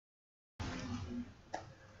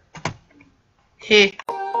Hey.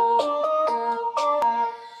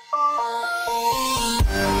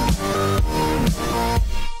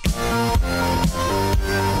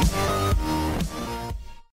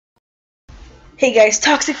 Hey guys,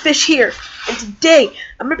 ToxicFish here, and today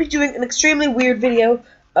I'm gonna be doing an extremely weird video,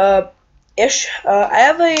 I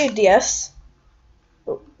have a DS.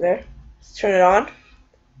 Oh, there. Let's turn it on.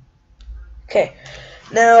 Okay.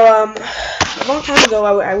 Now, a long time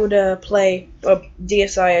ago, I would play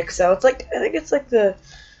DSi XL. I think it's like the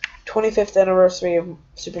 25th anniversary of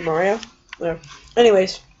Super Mario.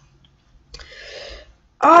 Anyways,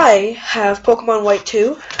 I have Pokemon White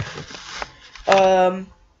 2.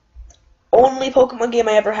 Only Pokemon game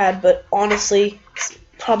I ever had, but honestly, it's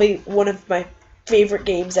probably one of my favorite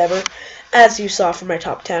games ever, as you saw from my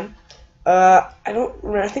top 10. I don't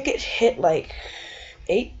remember, I think it hit like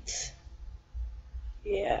 8?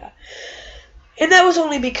 Yeah. And that was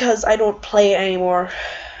only because I don't play it anymore.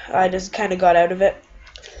 I just kind of got out of it.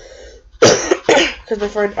 Because my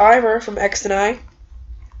friend Ivor from X and I,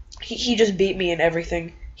 he just beat me in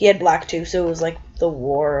everything. He had black too, so it was like the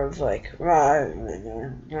war of like.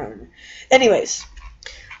 Anyways,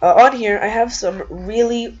 on here I have some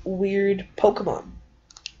really weird Pokemon.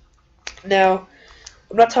 Now,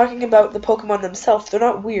 I'm not talking about the Pokemon themselves; they're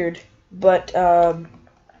not weird, but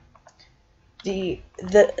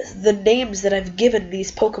the names that I've given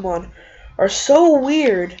these Pokemon are so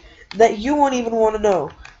weird that you won't even want to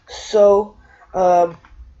know. So,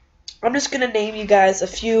 I'm just gonna name you guys a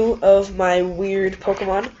few of my weird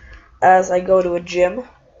Pokemon as I go to a gym.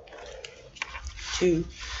 Oh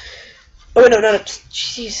no, not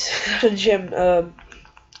a gym.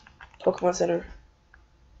 Pokemon Center.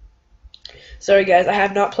 Sorry guys, I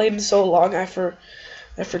have not played in so long. I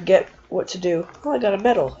forget what to do. Oh, I got a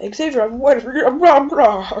medal. Xavier, I'm waiting for you. Oh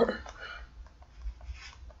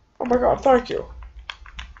my god, thank you.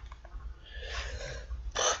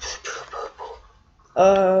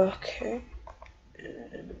 Okay.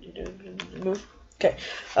 Move. Okay.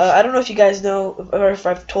 I don't know if you guys know, or if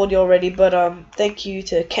I've told you already, but thank you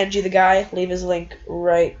to Kenji the guy. Leave his link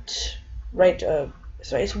right.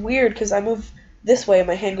 Sorry, it's weird because I move this way and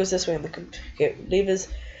my hand goes this way on the computer. Okay, leave his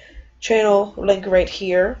channel link right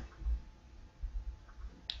here.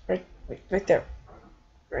 Right there.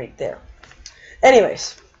 Right there.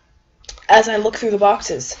 Anyways, as I look through the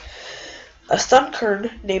boxes, a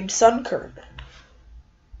Sunkern named Sunkern.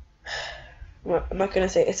 I'm not gonna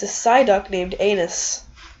say it. It's a Psyduck named Anus.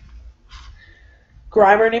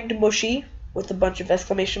 Grimer named Mushy with a bunch of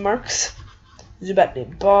exclamation marks. Zubat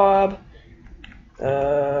named Bob.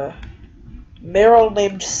 Meryl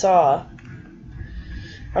named Saw.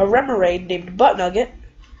 A Remoraid named Butt Nugget.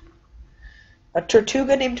 A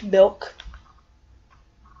Tortuga named Milk.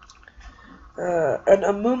 An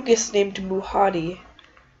Amoonguss named Muhadi.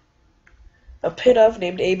 A Pidove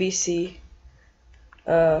named ABC.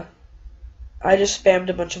 I just spammed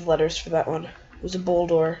a bunch of letters for that one. It was a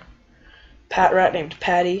Boldor. Patrat named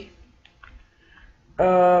Patty.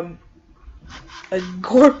 A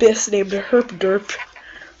Gorbis named Herp Derp.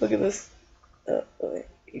 Look at this. Oh wait,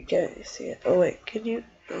 you can't see it. Oh wait, can you?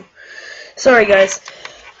 Oh. Sorry guys.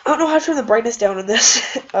 I don't know how to turn the brightness down on this.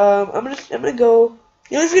 I'm gonna go.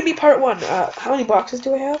 You know, this is gonna be part 1. How many boxes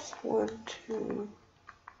do I have? 1, 2.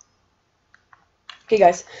 Okay,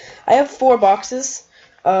 guys, I have 4 boxes.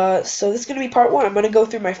 So this is gonna be part 1. I'm gonna go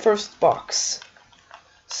through my first box.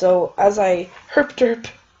 So as I herp derp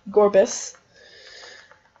Gorbis,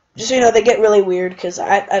 just so you know, they get really weird because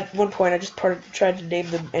at one point I just tried to name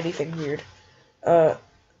them anything weird. I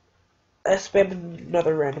spammed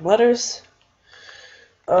another random letters.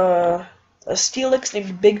 A Steelix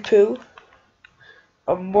named Big Pooh.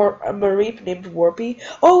 A Mareep named Warpy.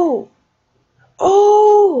 Oh,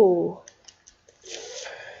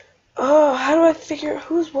 how do I figure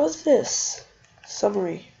whose was this?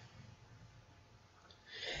 Summary.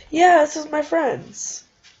 Yeah, this is my friend's.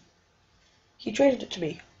 He traded it to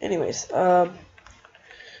me. Anyways, an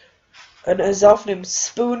Azelf named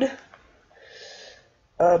Spoon.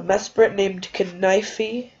 A Mesprit named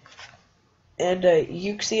Knifey. And a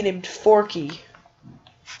Uxie named Forky.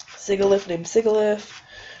 Sigalith named Sigalith.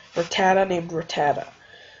 Rattata named Rattata.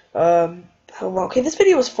 How long? Okay, this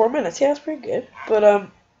video was 4 minutes. Yeah, that's pretty good. But,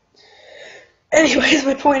 anyways,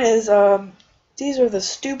 my point is, these are the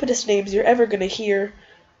stupidest names you're ever gonna hear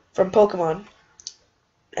from Pokemon.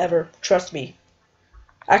 Ever. Trust me.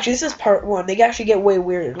 Actually, this is part 1. They actually get way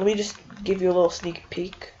weirder. Let me just give you a little sneak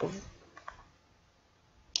peek.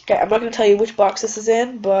 Okay, I'm not gonna tell you which box this is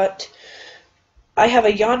in, but I have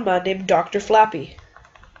a Yanma named Dr. Flappy.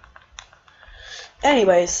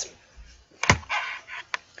 Anyways.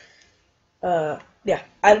 Yeah,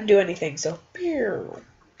 I didn't do anything, so.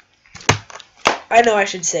 I know I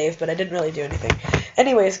should save, but I didn't really do anything.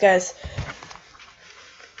 Anyways, guys,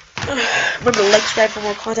 remember to like, subscribe for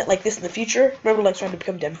more content like this in the future. Remember to like, subscribe to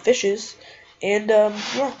become damn fishes. And,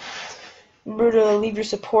 yeah. Remember to leave your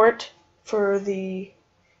support for the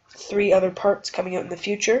 3 other parts coming out in the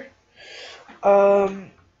future.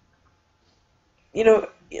 You know,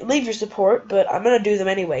 leave your support, but I'm gonna do them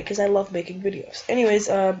anyway, because I love making videos. Anyways,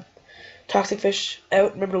 ToxicFish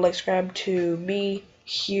Out. Remember to like, subscribe to me,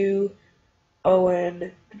 Hugh,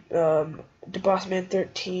 Owen,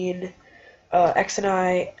 DeBossman13, X and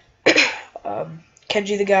I,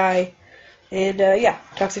 Kenji the guy, and yeah,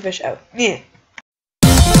 ToxicFish Out. Yeah.